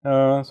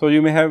 So,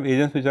 you may have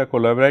agents which are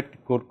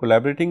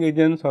collaborating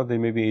agents, or they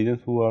may be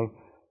agents who are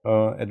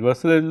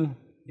adversarial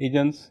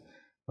agents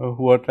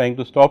who are trying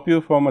to stop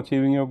you from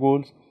achieving your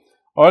goals,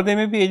 or they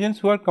may be agents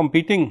who are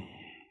competing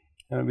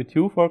with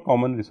you for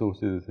common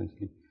resources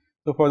essentially.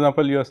 So, for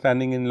example, you are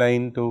standing in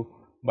line to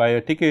buy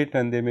a ticket,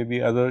 and there may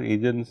be other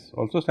agents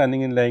also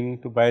standing in line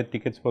to buy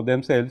tickets for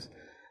themselves,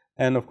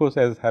 and of course,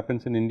 as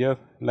happens in India,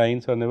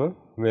 lines are never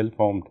well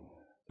formed.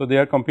 So, they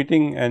are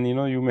competing, and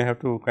you may have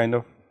to kind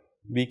of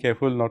be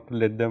careful not to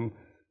let them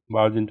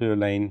barge into your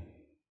line,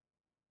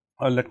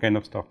 all that kind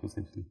of stuff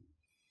essentially.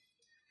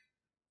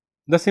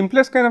 The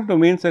simplest kind of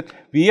domains that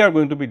we are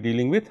going to be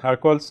dealing with are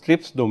called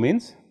strips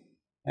domains,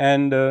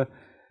 and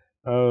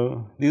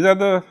these are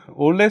the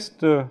oldest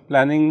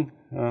planning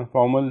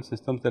formal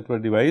systems that were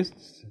devised,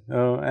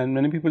 and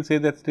many people say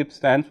that STRIP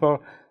stands for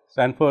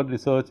Stanford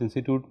Research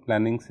Institute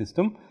Planning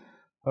System,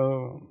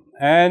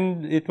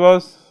 and it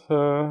was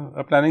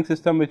a planning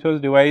system which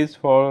was devised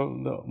for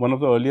one of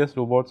the earliest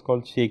robots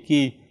called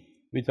Shaky,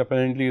 which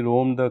apparently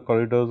roamed the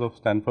corridors of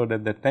Stanford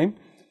at that time.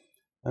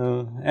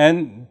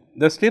 And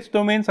the strips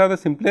domains are the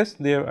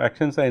simplest, their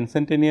actions are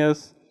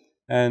instantaneous,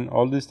 and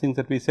all these things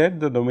that we said.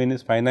 The domain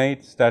is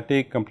finite,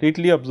 static,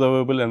 completely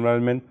observable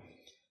environment.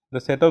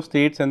 The set of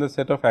states and the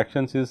set of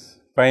actions is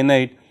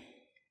finite.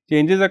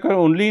 Changes occur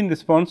only in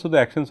response to the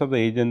actions of the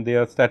agent. They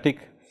are static.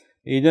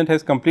 Agent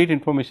has complete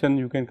information,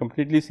 you can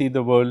completely see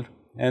the world,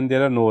 and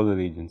there are no other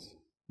agents.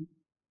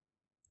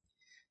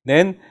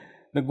 Then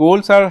the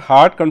goals are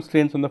hard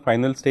constraints on the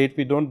final state.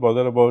 We do not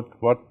bother about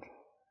what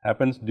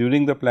happens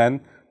during the plan,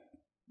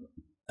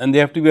 and they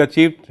have to be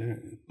achieved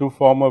to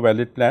form a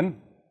valid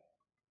plan.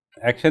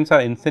 Actions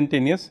are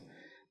instantaneous,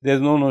 there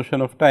is no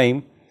notion of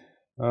time,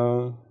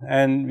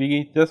 and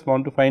we just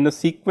want to find a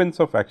sequence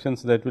of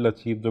actions that will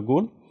achieve the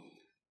goal.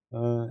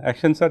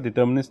 Actions are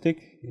deterministic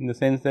in the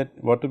sense that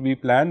what we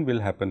plan will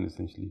happen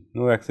essentially,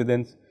 no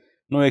accidents,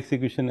 no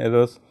execution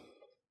errors,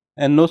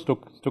 and no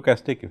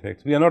stochastic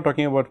effects. We are not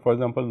talking about, for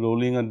example,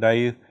 rolling a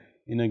die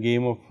in a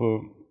game of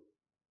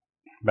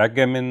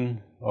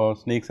backgammon or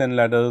snakes and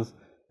ladders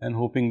and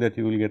hoping that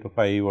you will get a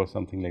 5 or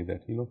something like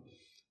that,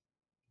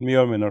 may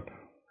or may not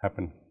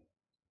happen.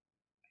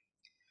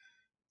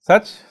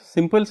 Such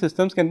simple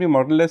systems can be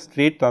modeled as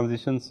straight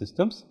transition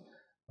systems,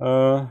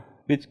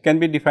 which can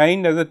be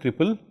defined as a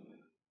triple.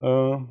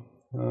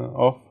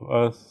 of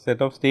a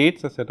set of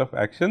states, a set of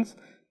actions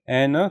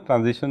and a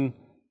transition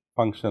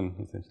function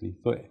essentially.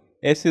 So,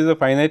 S is a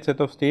finite set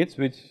of states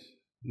which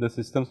the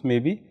systems may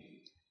be,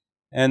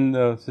 and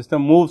the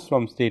system moves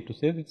from state to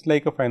state. It is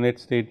like a finite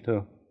state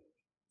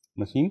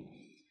machine.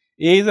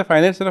 A is a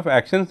finite set of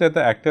actions that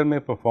the actor may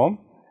perform,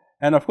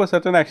 and of course,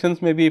 certain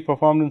actions may be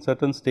performed in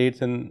certain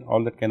states and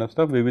all that kind of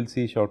stuff we will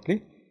see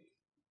shortly.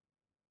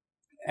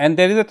 And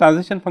there is a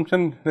transition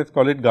function, let us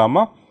call it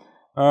gamma,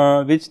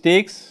 which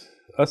takes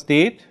a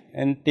state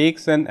and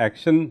takes an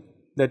action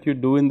that you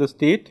do in the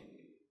state.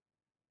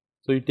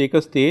 So, you take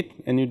a state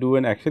and you do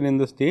an action in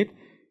the state,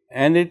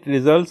 and it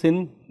results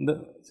in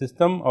the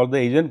system or the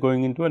agent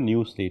going into a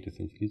new state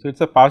essentially. So, it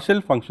is a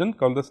partial function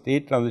called the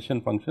state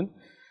transition function.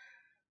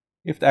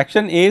 If the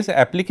action A is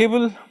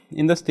applicable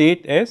in the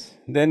state S,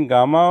 then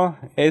gamma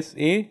S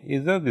A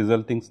is the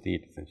resulting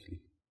state essentially.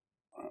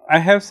 I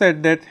have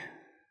said that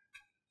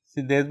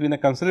there has been a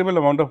considerable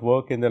amount of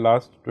work in the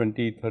last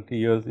 20-30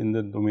 years in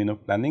the domain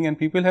of planning, and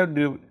people have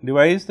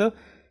devised a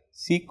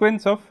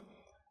sequence of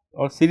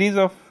or series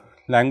of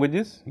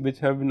languages which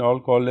have been all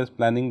called as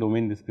planning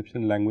domain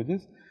description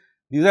languages.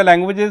 These are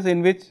languages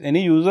in which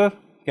any user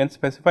can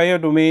specify a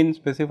domain,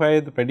 specify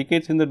the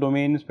predicates in the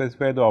domain,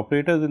 specify the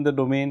operators in the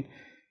domain,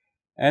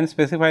 and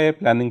specify a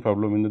planning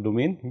problem in the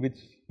domain, which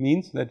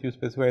means that you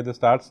specify the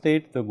start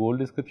state, the goal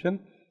description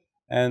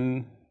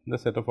and the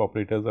set of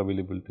operators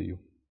available to you.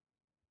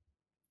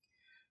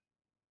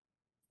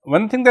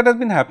 One thing that has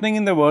been happening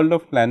in the world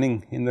of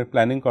planning, in the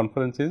planning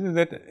conferences, is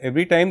that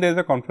every time there is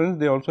a conference,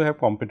 they also have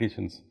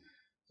competitions.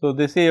 So,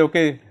 they say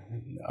okay,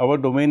 our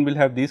domain will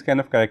have these kind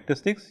of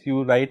characteristics,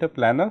 you write a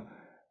planner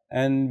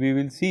and we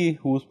will see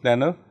whose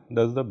planner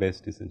does the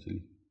best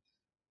essentially.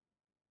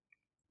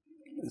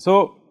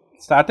 So,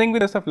 starting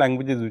with a set of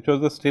languages, which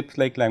was the strips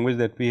like language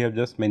that we have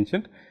just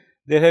mentioned,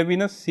 there have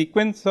been a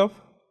sequence of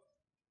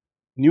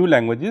new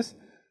languages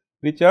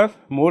which are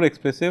more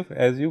expressive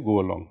as you go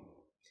along.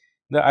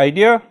 The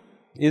idea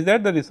is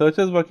that the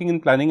researchers working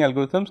in planning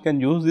algorithms can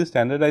use these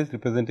standardized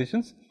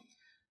representations,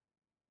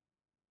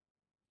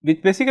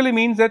 which basically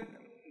means that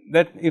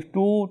if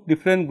two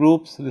different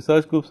groups,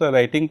 research groups are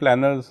writing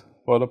planners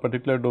for a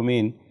particular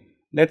domain,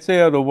 let us say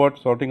a robot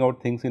sorting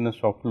out things in a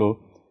shop floor,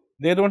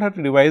 they do not have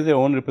to devise their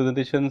own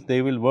representations,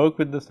 they will work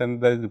with the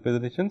standardized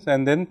representations,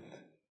 and then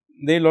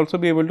they will also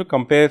be able to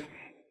compare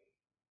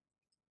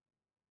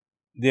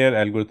their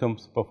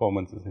algorithms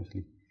performance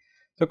essentially.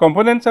 So,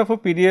 components of a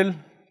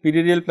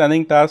PDDL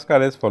planning task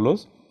are as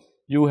follows.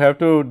 You have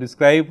to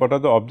describe what are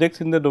the objects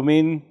in the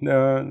domain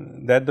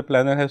that the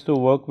planner has to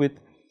work with.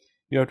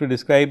 You have to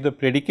describe the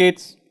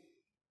predicates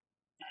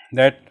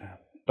that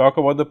talk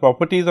about the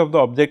properties of the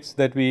objects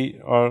that we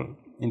are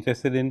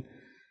interested in.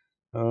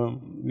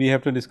 We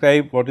have to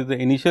describe what is the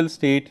initial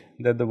state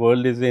that the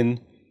world is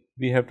in.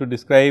 We have to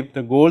describe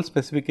the goal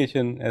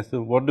specification as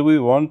to what do we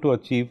want to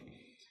achieve,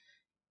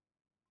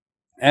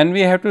 and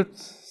we have to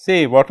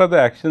say what are the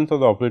actions or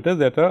the operators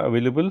that are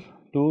available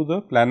to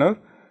the planner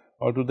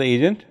or to the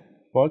agent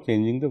for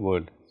changing the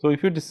world. So,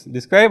 if you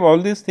describe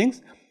all these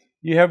things,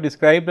 you have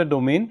described the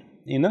domain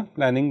in a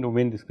planning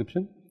domain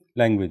description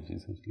language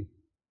essentially.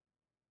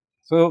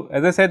 So,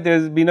 as I said, there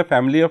has been a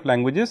family of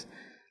languages.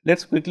 Let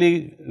us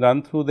quickly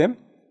run through them,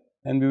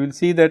 and we will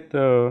see that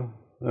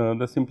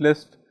the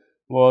simplest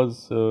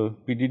was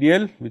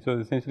PDDL, which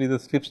was essentially the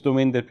strips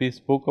domain that we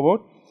spoke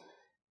about.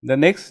 The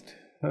next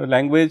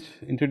language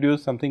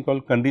introduced something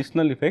called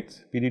conditional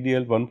effects,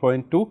 PDDL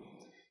 1.2.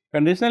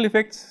 Conditional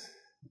effects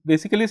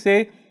basically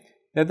say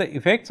that the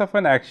effects of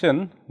an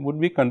action would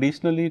be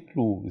conditionally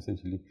true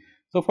essentially.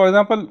 So, for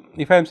example,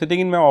 if I am sitting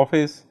in my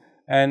office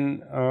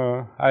and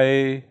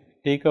I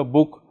take a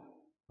book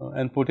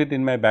and put it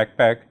in my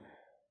backpack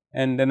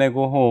and then I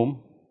go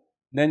home,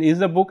 then is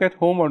the book at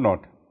home or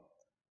not?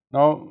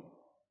 Now,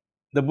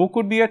 the book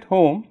would be at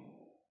home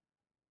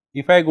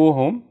if I go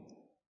home,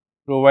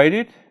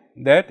 provided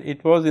that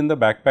it was in the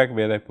backpack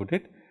where I put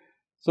it.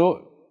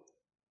 So,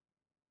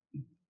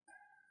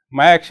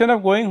 my action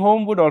of going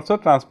home would also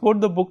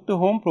transport the book to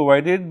home,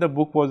 provided the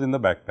book was in the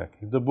backpack.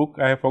 If the book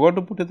I forgot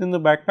to put it in the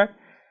backpack,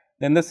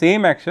 then the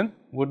same action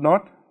would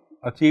not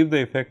achieve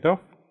the effect of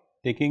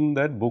taking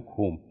that book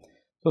home.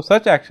 So,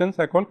 such actions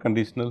are called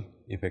conditional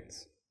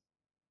effects.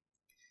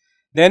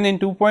 Then in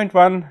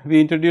 2.1 we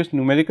introduced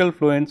numerical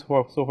fluents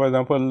for, so for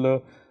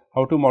example,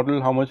 how to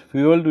model how much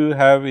fuel do you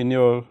have in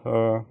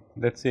your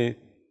let us say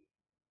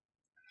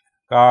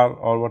car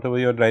or whatever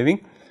you are driving,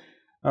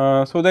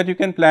 so that you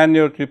can plan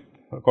your trip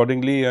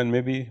accordingly and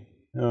maybe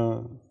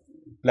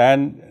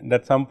plan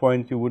at some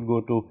point you would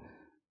go to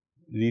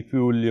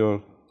refuel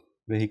your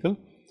vehicle.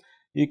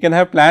 You can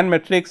have plan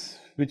metrics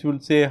which will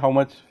say how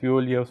much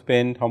fuel you have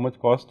spent, how much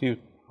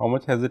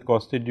has it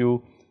costed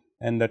you,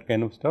 and that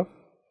kind of stuff.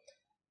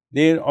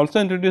 They also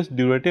introduced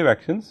durative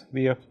actions,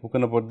 we have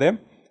spoken about them,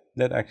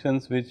 that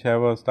actions which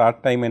have a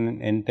start time and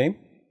an end time.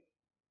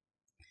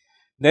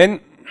 Then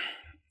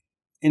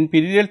in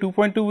PDDL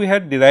 2.2 we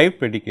had derived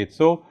predicates.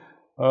 So,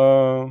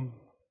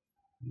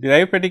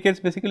 derived predicates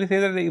basically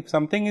say that if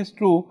something is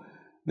true,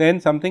 then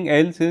something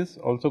else is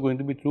also going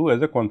to be true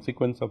as a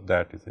consequence of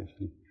that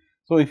essentially.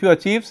 So, if you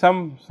achieve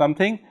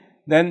something,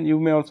 then you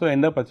may also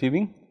end up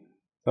achieving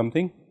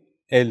something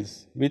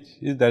else which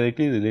is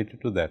directly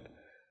related to that.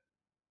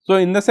 So,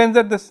 in the sense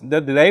that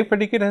the derived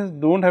predicate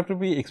do not have to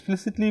be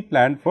explicitly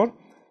planned for.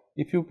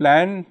 If you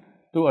plan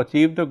to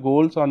achieve the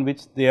goals on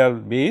which they are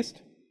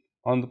based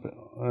on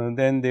the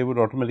then they would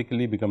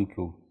automatically become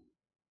true.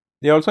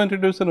 They also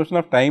introduce the notion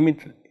of time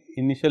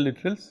initial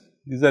literals.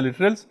 These are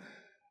literals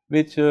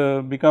which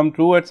become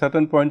true at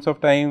certain points of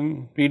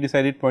time,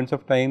 pre-decided points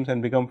of times,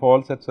 and become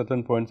false at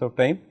certain points of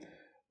time.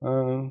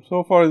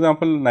 So, for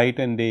example, night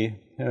and day,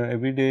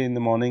 every day in the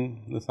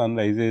morning the sun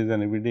rises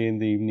and every day in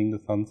the evening the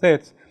sun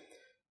sets,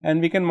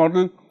 and we can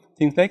model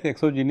things like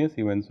exogenous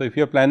events. So, if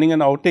you are planning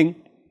an outing,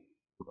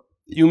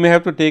 you may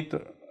have to take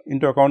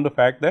into account the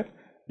fact that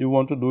you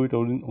want to do it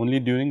only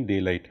during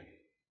daylight.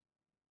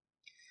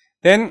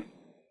 Then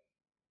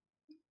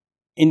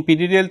in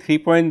PDDL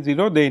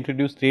 3.0, they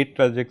introduced state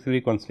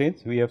trajectory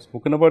constraints. We have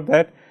spoken about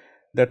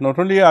that not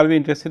only are we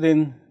interested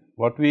in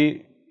what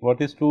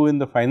is true in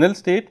the final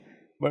state,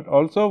 but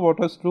also what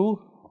was true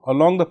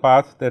along the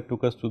path that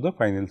took us to the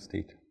final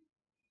state.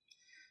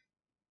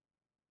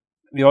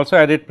 We also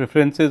added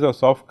preferences or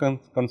soft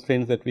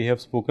constraints that we have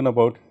spoken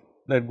about,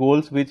 that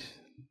goals which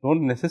do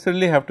not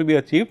necessarily have to be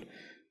achieved,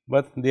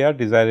 but they are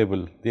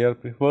desirable, they are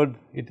preferred,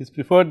 it is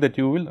preferred that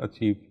you will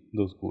achieve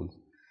those goals.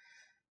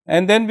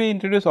 And then we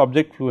introduce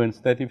object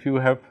fluence, that if you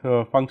have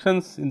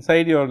functions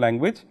inside your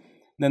language,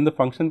 then the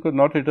function could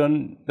not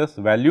return just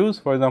values,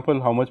 for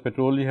example, how much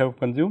petrol you have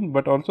consumed,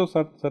 but also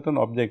certain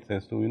objects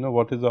as to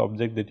what is the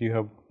object that you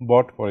have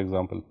bought, for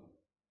example.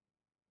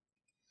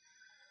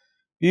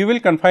 We will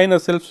confine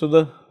ourselves to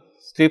the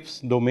strips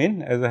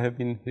domain, as I have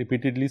been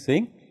repeatedly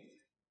saying,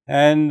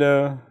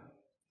 and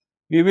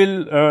we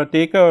will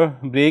take a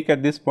break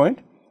at this point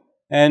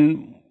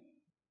and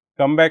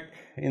come back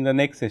in the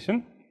next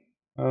session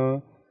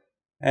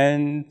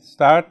and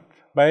start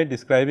by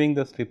describing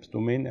the strips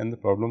domain and the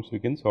problems we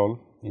can solve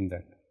in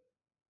that.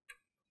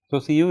 So,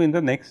 see you in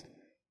the next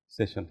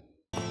session.